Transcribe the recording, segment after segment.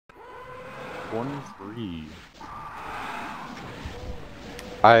map23.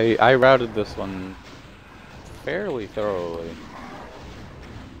 I routed this one fairly thoroughly.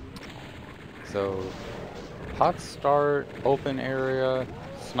 So, hot start, open area,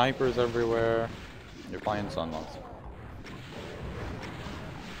 snipers everywhere. You're playing Sunlust.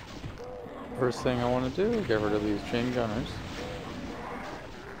 First thing I want to do, get rid of these chain gunners.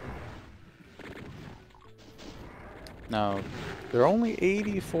 Now, there are only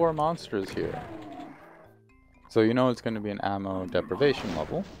 84 monsters here. So you know it's going to be an ammo deprivation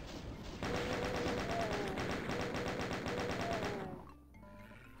level.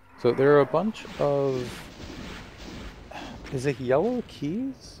 So there are a bunch of... Is it yellow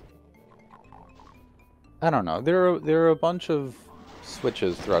keys? I don't know. There are a bunch of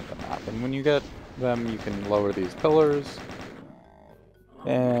switches throughout the map, and when you get them, you can lower these pillars.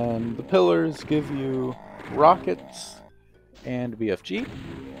 And the pillars give you rockets and BFG,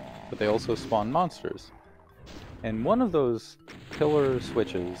 but they also spawn monsters. And one of those pillar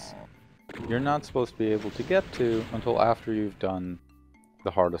switches you're not supposed to be able to get to until after you've done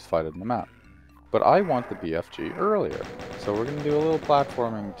the hardest fight in the map. But I want the BFG earlier, so we're going to do a little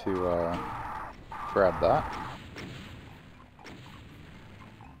platforming to grab that.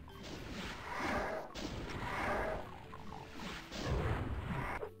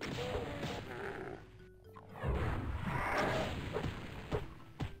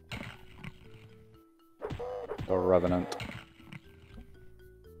 The Revenant.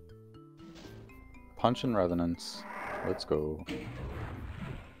 Punch and Revenants. Let's go.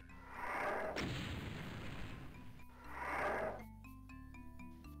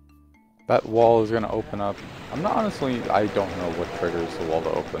 That wall is going to open up. I'm not honestly, I don't know what triggers the wall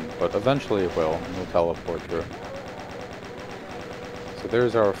to open, but eventually it will, and we'll teleport through. So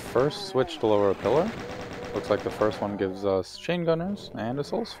there's our first switch to lower a pillar. Looks like the first one gives us chain gunners and a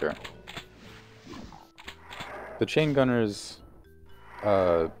soul sphere. The chain gunners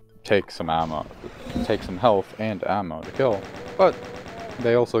take some ammo, take some health and ammo to kill, but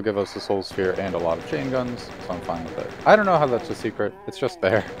they also give us a soul sphere and a lot of chain guns, so I'm fine with it. I don't know how that's a secret, it's just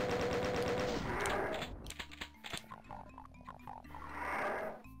there.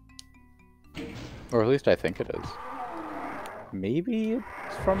 Or at least I think it is. Maybe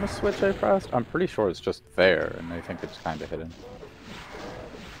it's from a switch I pressed? I'm pretty sure it's just there, and I think it's kind of hidden.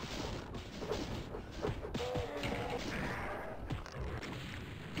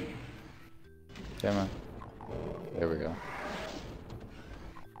 Damn it. There we go.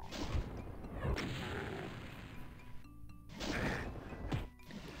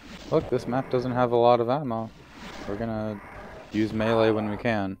 Look, this map doesn't have a lot of ammo. We're gonna use melee when we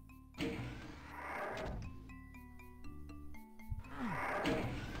can.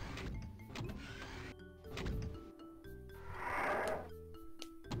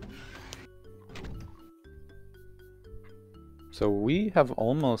 So we have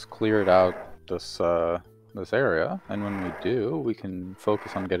almost cleared out this this area, and when we do, we can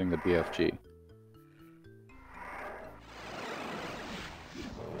focus on getting the BFG.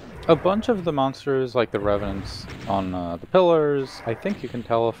 A bunch of the monsters, like the Revenants on the pillars, I think you can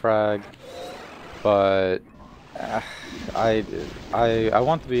telefrag, but I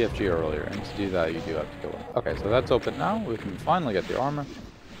want the BFG earlier, and to do that you do have to kill it. Okay, so that's open now. We can finally get the armor.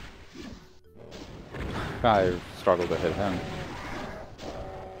 I struggled to hit him.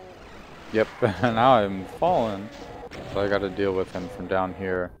 Yep, now I'm fallen, so I gotta deal with him from down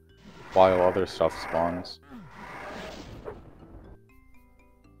here while other stuff spawns.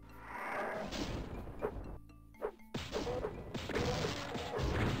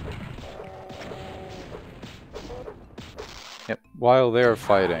 Yep, while they're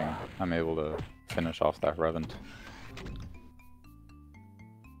fighting, I'm able to finish off that Revenant.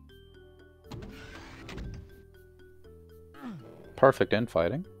 Perfect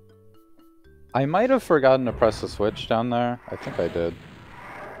infighting. I might have forgotten to press the switch down there. I think I did.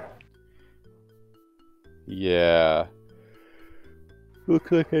 Yeah. Looks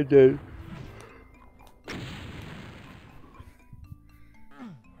like I did.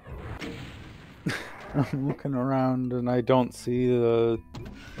 I'm looking around and I don't see the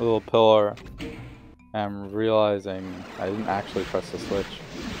little pillar. I'm realizing I didn't actually press the switch.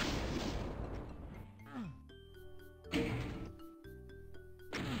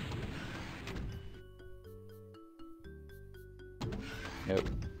 Yep.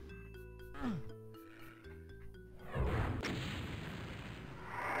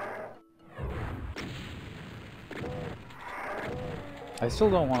 I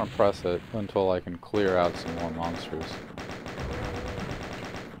still don't want to press it until I can clear out some more monsters.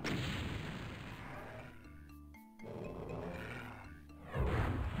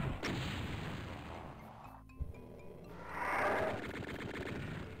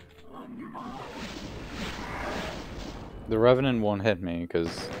 The Revenant won't hit me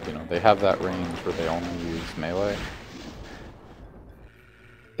because, you know, they have that range where they only use melee.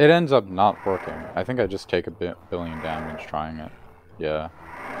 It ends up not working. I think I just take a billion damage trying it. Yeah.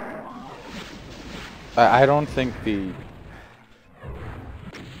 I don't think the...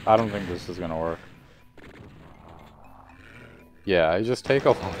 I don't think this is gonna work. Yeah, I just take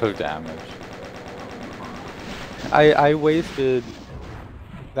a lot of damage. I wasted...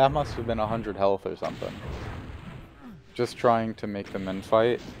 That must have been 100 health or something. Just trying to make the men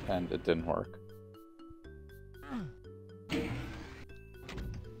fight, and it didn't work.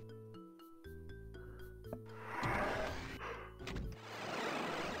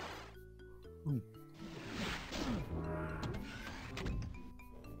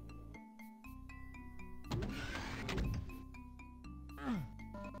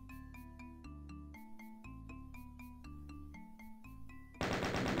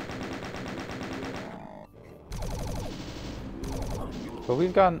 But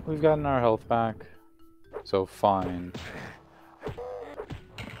we've gotten our health back, so fine.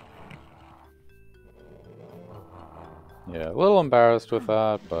 Yeah, a little embarrassed with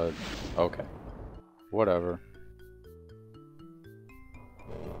that, but okay, whatever.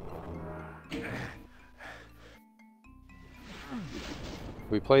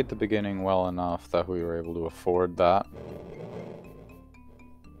 We played the beginning well enough that we were able to afford that,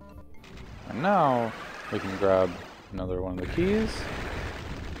 and now we can grab another one of the keys.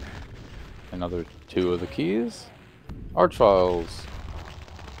 Another 2 of the keys. Archviles.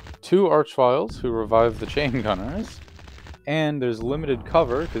 2 Archviles who revive the chain gunners. And there's limited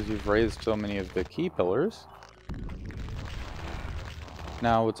cover because you've raised so many of the key pillars.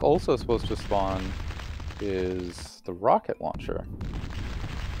 Now what's also supposed to spawn is the rocket launcher.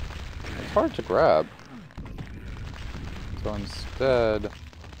 It's hard to grab. So instead,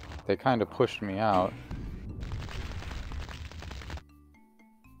 they kind of pushed me out.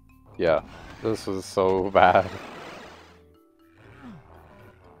 Yeah, this was so bad.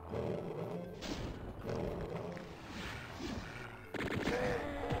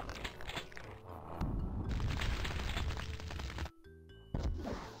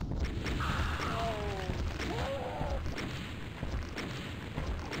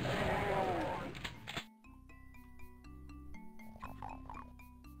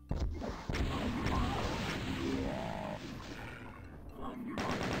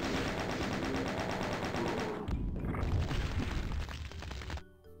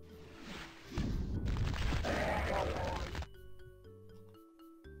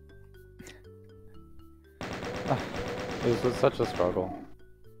 This was such a struggle.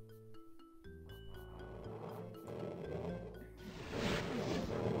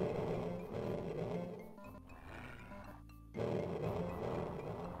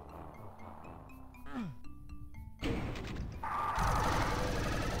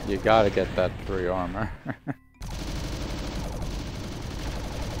 You gotta get that 3 armor.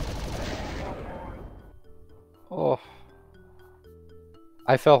 Oh.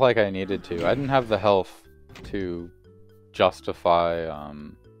 I felt like I needed to. I didn't have the health to justify,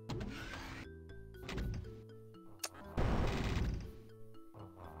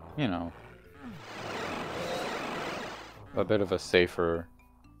 you know, a bit of a safer...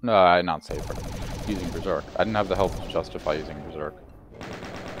 No, not safer. Using Berserk. I didn't have the health to justify using Berserk.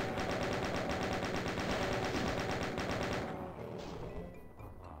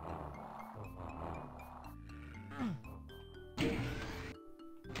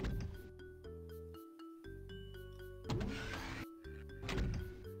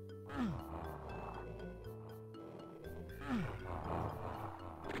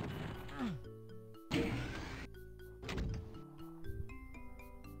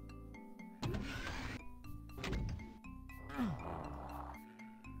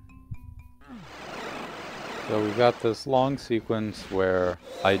 So we've got this long sequence where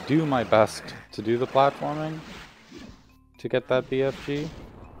I do my best to do the platforming to get that BFG,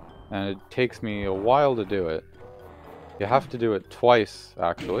 and it takes me a while to do it. You have to do it twice,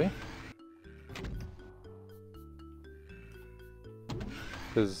 actually.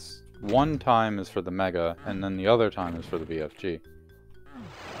 Because one time is for the Mega, and then the other time is for the BFG.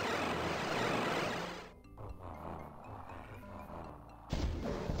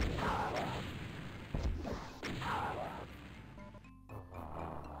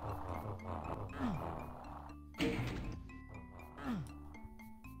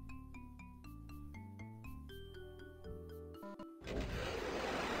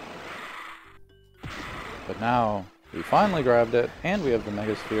 But now, we finally grabbed it, and we have the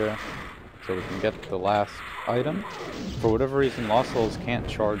Megasphere, so we can get the last item. For whatever reason, Lost Souls can't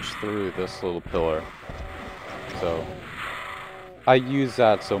charge through this little pillar. So, I use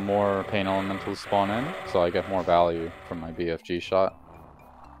that so more pain elementals spawn in, so I get more value from my BFG shot.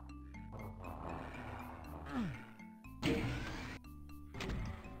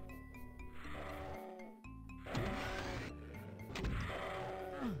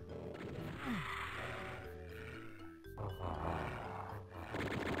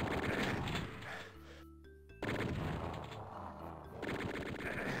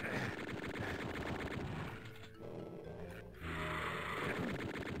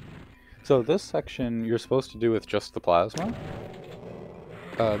 So this section you're supposed to do with just the plasma.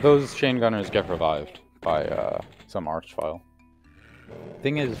 Those chain gunners get revived by some archvile.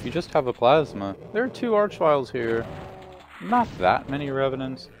 Thing is, if you just have a plasma, there are 2 archviles here. Not that many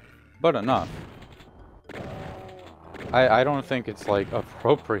revenants, but enough. I don't think it's like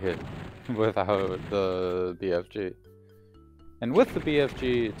appropriate without the BFG. And with the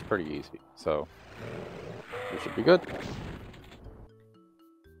BFG, it's pretty easy, so we should be good.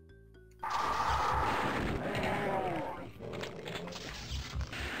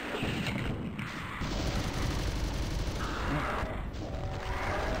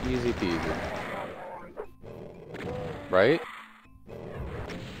 Easy peasy. Right?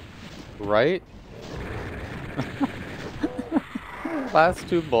 Right? Last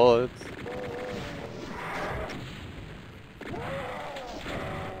 2 bullets.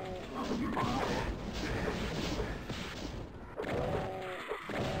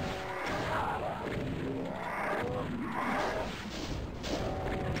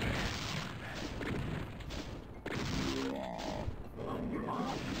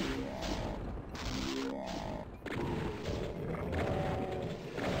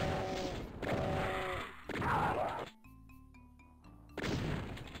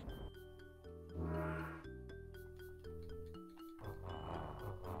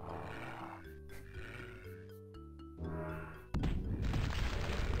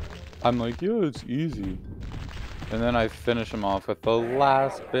 I'm like, yeah, it's easy. And then I finish him off with the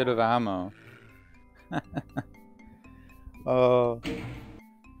last bit of ammo. But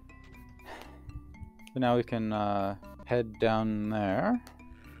now we can head down there.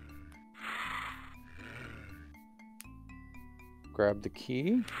 Grab the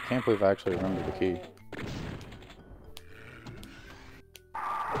key. Can't believe I actually remember the key.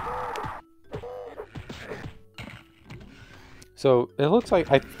 So it looks like,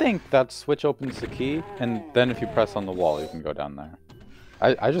 I think that switch opens the key, and then if you press on the wall, you can go down there.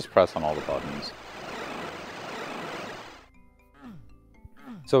 I just press on all the buttons.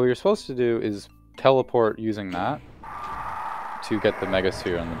 So what you're supposed to do is teleport using that to get the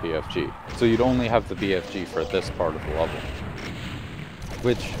Megasphere and the BFG. So you'd only have the BFG for this part of the level,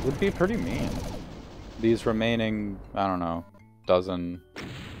 which would be pretty mean. These remaining, I don't know, dozen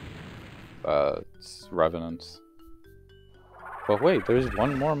revenants. But wait, there's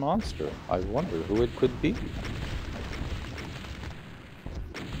one more monster. I wonder who it could be.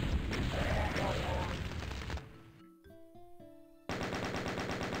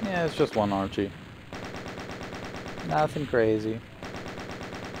 Yeah, it's just one Archie. Nothing crazy.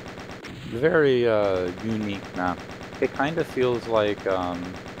 Very unique map. It kind of feels like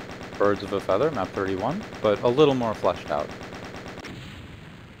Birds of a Feather, map 31, but a little more fleshed out.